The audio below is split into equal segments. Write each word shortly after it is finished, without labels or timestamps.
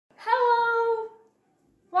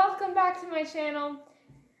welcome back to my channel.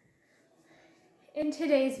 In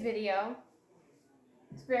today's video,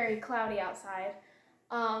 it's very cloudy outside.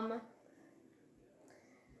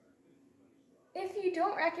 If you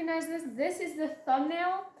don't recognize this, this is the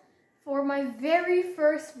thumbnail for my very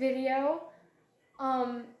first video.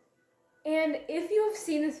 And if you have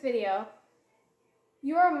seen this video,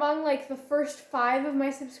 you are among like the first 5 of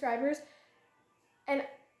my subscribers, and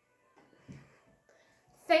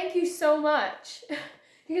thank you so much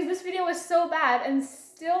because this video was so bad and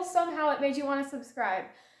still somehow it made you want to subscribe.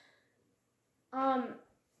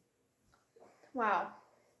 Wow.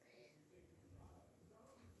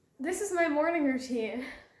 This is my morning routine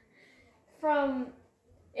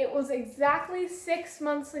it was exactly 6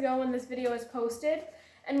 months ago when this video was posted,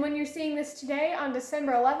 and when you're seeing this today on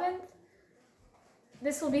December 11th,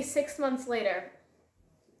 this will be 6 months later.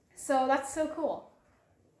 So that's so cool.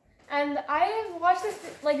 And I have watched this,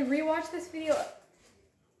 rewatched this video.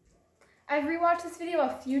 I've rewatched this video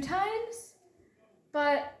a few times,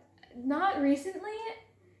 but not recently.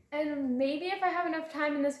 And maybe if I have enough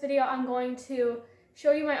time in this video, I'm going to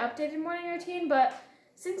show you my updated morning routine. But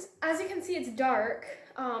since, as you can see, it's dark,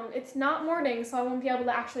 it's not morning, so I won't be able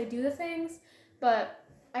to actually do the things, but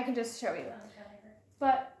I can just show you.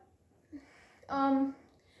 But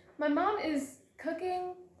my mom is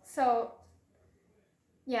cooking, so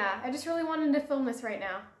yeah, I just really wanted to film this right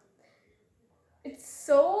now. It's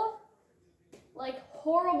so,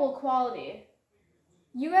 horrible quality.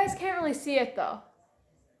 You guys can't really see it, though.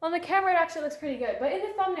 On the camera, it actually looks pretty good. But in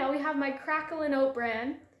the thumbnail, we have my Crackle & Oat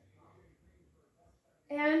bran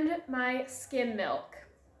and my skim milk.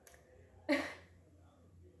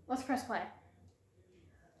 Let's press play.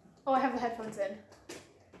 Oh, I have the headphones in.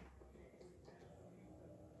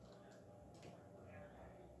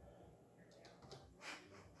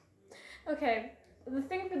 Okay, the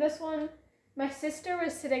thing for this one, my sister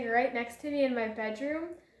was sitting right next to me in my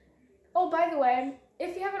bedroom. Oh, by the way,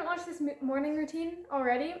 if you haven't watched this morning routine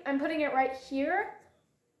already, I'm putting it right here.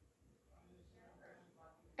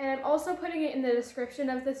 And I'm also putting it in the description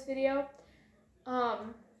of this video.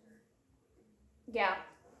 Yeah.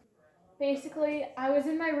 Basically, I was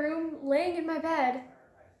in my room, laying in my bed,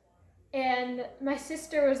 and my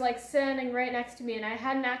sister was standing right next to me, and I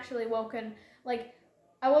hadn't actually woken,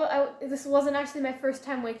 this wasn't actually my first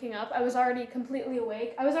time waking up. I was already completely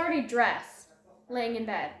awake. I was already dressed, laying in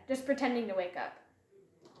bed, just pretending to wake up.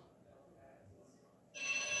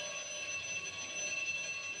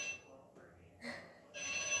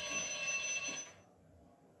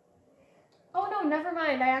 Oh no, never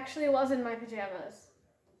mind. I actually was in my pajamas.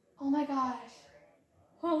 Oh my gosh.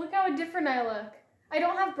 Oh, look how different I look. I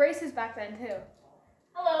don't have braces back then, too.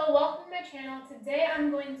 Hello, welcome to my channel. Today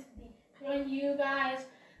I'm going to be showing you guys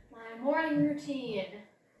my morning routine.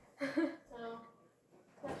 So,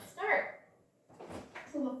 let's start.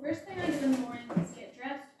 So the first thing I do in the morning is get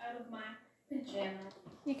dressed out of my pajamas.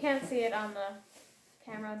 You can't see it on the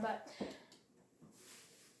camera, but...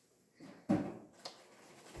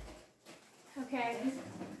 Okay.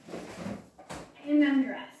 And I'm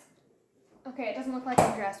dressed. Okay, it doesn't look like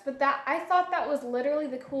I'm dressed, but I thought that was literally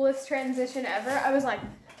the coolest transition ever. I was like,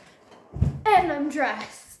 and I'm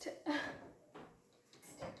dressed.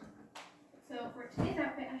 So for today's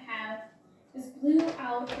outfit, I have this blue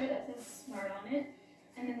outfit that says Smart on it,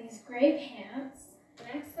 and then these gray pants.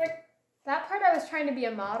 Next, that part I was trying to be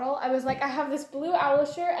a model. I was like, I have this blue owl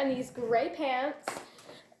shirt and these gray pants.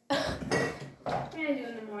 What I do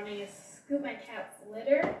in the morning is scoop my cat's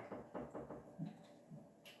litter.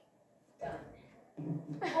 Done.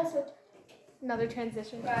 Also, another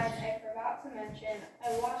transition. Guys, I forgot to mention,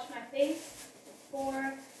 I wash my face before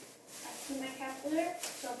I scoop my cat's litter.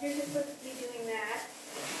 So here's a clip of me doing that.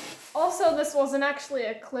 Also, this wasn't actually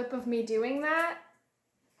a clip of me doing that.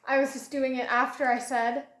 I was just doing it after I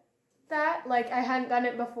said that. I hadn't done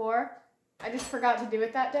it before. I just forgot to do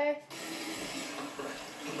it that day.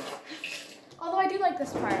 Although I do like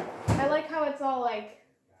this part. I like how it's all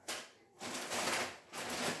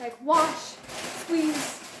wash,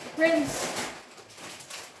 squeeze, rinse.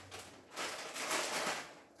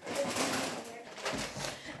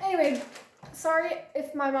 Anyway, sorry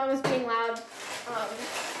if my mom is being loud,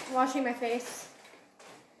 washing my face.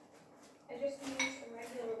 I just used a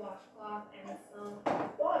regular washcloth and some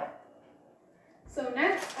water. So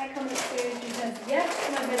next I come upstairs because yes,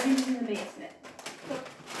 my bedroom's in the basement.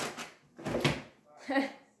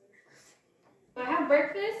 I have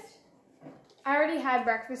breakfast. I already had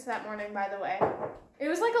breakfast that morning, by the way. It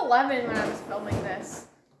was 11 when I was filming this.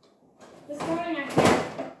 This morning I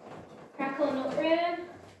had Crackle & Oat bran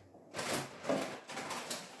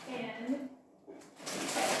and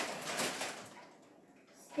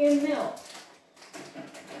skim milk.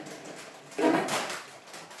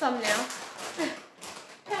 Thumbnail.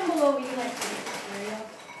 Down below what you like to eat for cereal.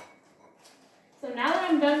 So now that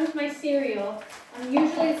I'm done with my cereal, I'm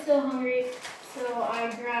usually still hungry, so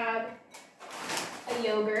I grab a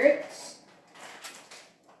yogurt.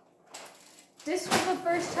 This was the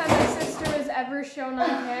first time my sister was ever shown on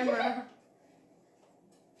camera.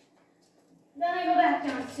 Then I go back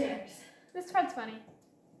downstairs. This part's funny.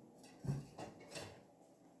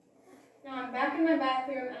 Now I'm back in my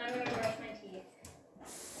bathroom and I'm going to brush my teeth.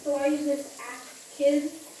 So I use this Axe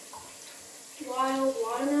Kids Wild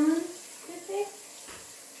Watermelon toothpaste.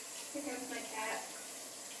 Here comes my cat.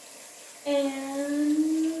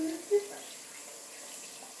 And toothbrush.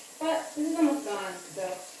 But this is almost gone, so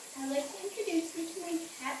I'd like to introduce you to my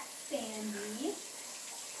cat, Sandy.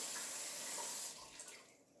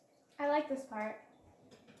 I like this part.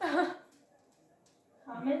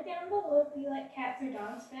 Comment down below if you like cats or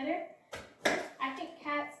dogs better. I think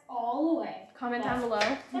cats all the way. Comment down below.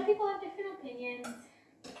 Some people have different opinions.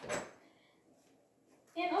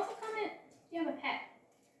 And also comment if you have a pet.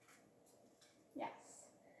 Yes.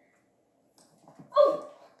 Oh!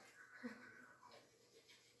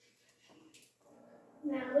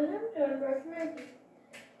 Now that I'm done brushing my teeth,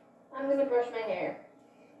 I'm going to brush my hair.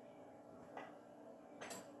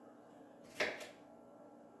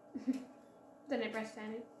 Then I brush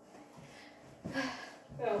Sandy.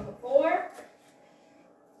 So before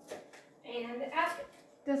and after.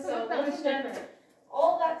 So once done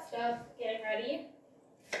all that stuff, getting ready.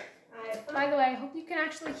 By the way, I hope you can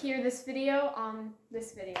actually hear this video on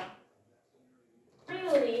this video.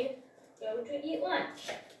 Finally, go to eat lunch.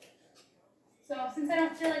 So since I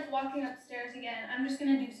don't feel like walking upstairs again, I'm just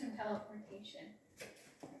gonna do some teleportation.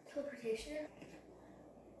 Teleportation?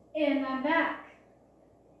 And I'm back.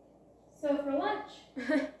 So for lunch,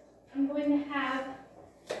 I'm going to have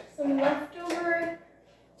some leftover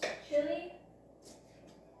chili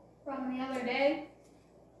from the other day.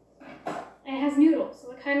 And it has noodles,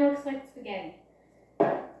 so it kind of looks like spaghetti.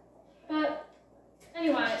 But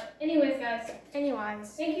anyways guys.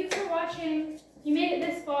 Thank you for watching. If you made it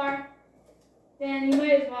this far, then you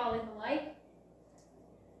might as well leave a like.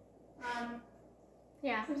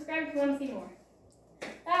 Yeah. Subscribe if you want to see more.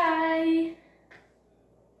 Bye!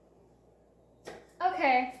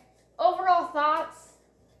 Okay, overall thoughts.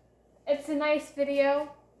 It's a nice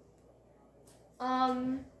video.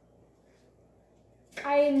 I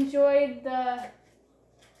enjoyed the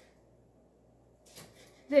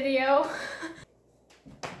video.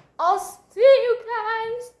 I'll see you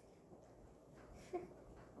guys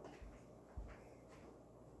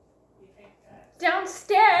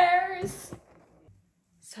downstairs.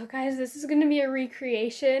 So guys, this is going to be a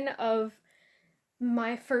recreation of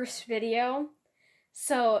my first video.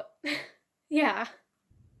 So, yeah.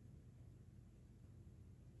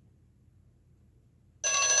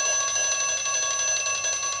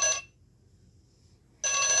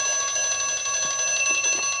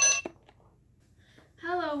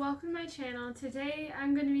 Hello, welcome to my channel. Today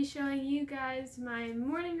I'm going to be showing you guys my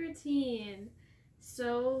morning routine.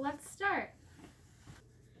 So let's start.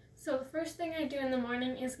 So the first thing I do in the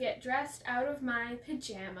morning is get dressed out of my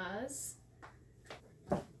pajamas.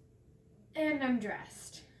 And I'm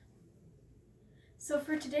dressed. So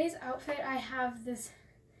for today's outfit, I have this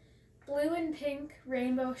blue and pink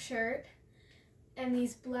rainbow shirt and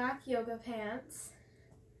these black yoga pants.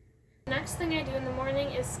 The next thing I do in the morning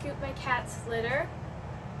is scoop my cat's litter.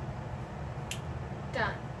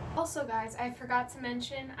 Done. Also guys, I forgot to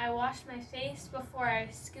mention, I wash my face before I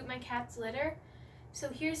scoop my cat's litter. So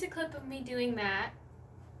here's a clip of me doing that.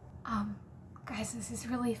 Guys, this is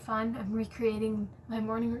really fun. I'm recreating my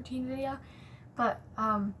morning routine video, but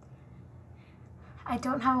I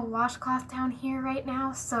don't have a washcloth down here right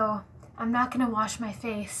now, so I'm not gonna wash my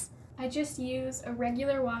face. I just use a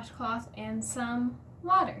regular washcloth and some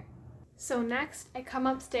water. So next, I come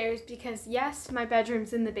upstairs because yes, my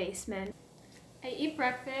bedroom's in the basement. I eat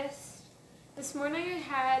breakfast. This morning I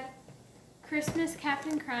had Christmas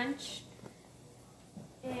Captain Crunch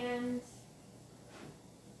and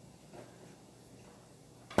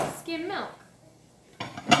skim milk.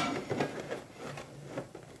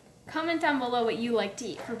 Comment down below what you like to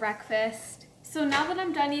eat for breakfast. So now that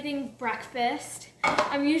I'm done eating breakfast,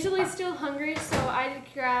 I'm usually still hungry, so I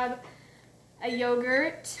grab a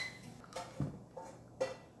yogurt.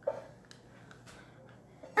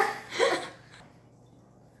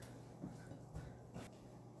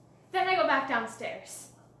 Then I go back downstairs.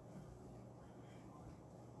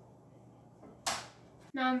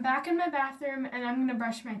 Now I'm back in my bathroom and I'm gonna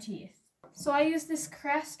brush my teeth. So I use this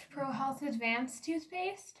Crest Pro Health Advanced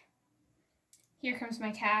toothpaste. Here comes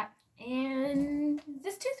my cat and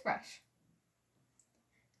this toothbrush.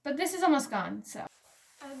 But this is almost gone, so.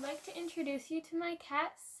 I'd like to introduce you to my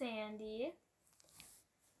cat, Sandy.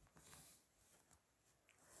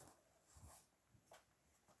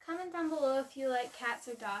 Comment down below if you like cats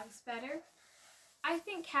or dogs better. I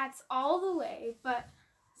think cats all the way, but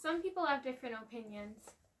some people have different opinions.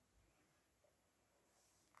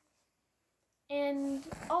 And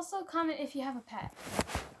also comment if you have a pet.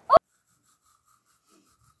 Oh!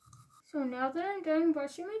 So now that I'm done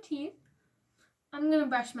brushing my teeth, I'm gonna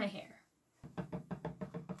brush my hair.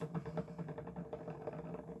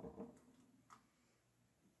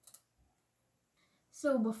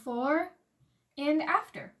 So before and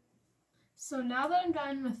after. So now that I'm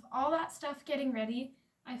done with all that stuff getting ready,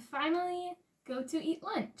 I finally go to eat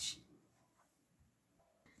lunch.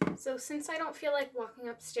 So since I don't feel like walking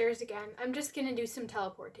upstairs again, I'm just gonna do some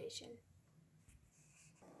teleportation.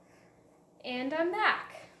 And I'm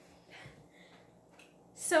back.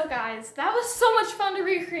 So guys, that was so much fun to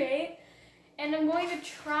recreate, and I'm going to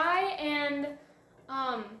try and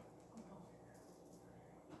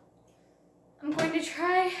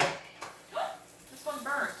This one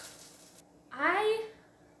burnt.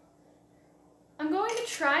 I'm going to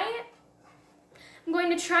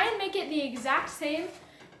try and make it the exact same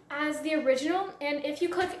as the original, and if you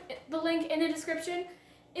click the link in the description,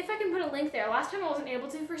 if I can put a link there. Last time I wasn't able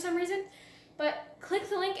to for some reason, but click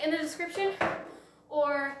the link in the description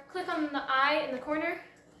or click on the eye in the corner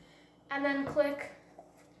and then click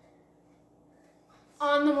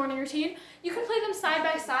on the morning routine. You can play them side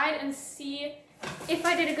by side and see if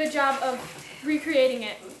I did a good job of recreating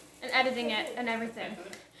it and editing it and everything.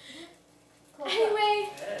 Anyway,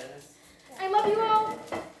 I love you all,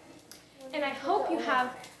 and I hope you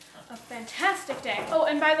have a fantastic day. Oh,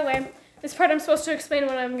 and by the way, this part I'm supposed to explain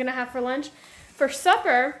what I'm gonna have for lunch. For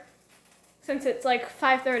supper, since it's like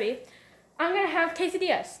 5:30, I'm gonna have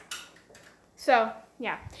quesadillas. So,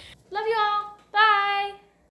 yeah. Love you all.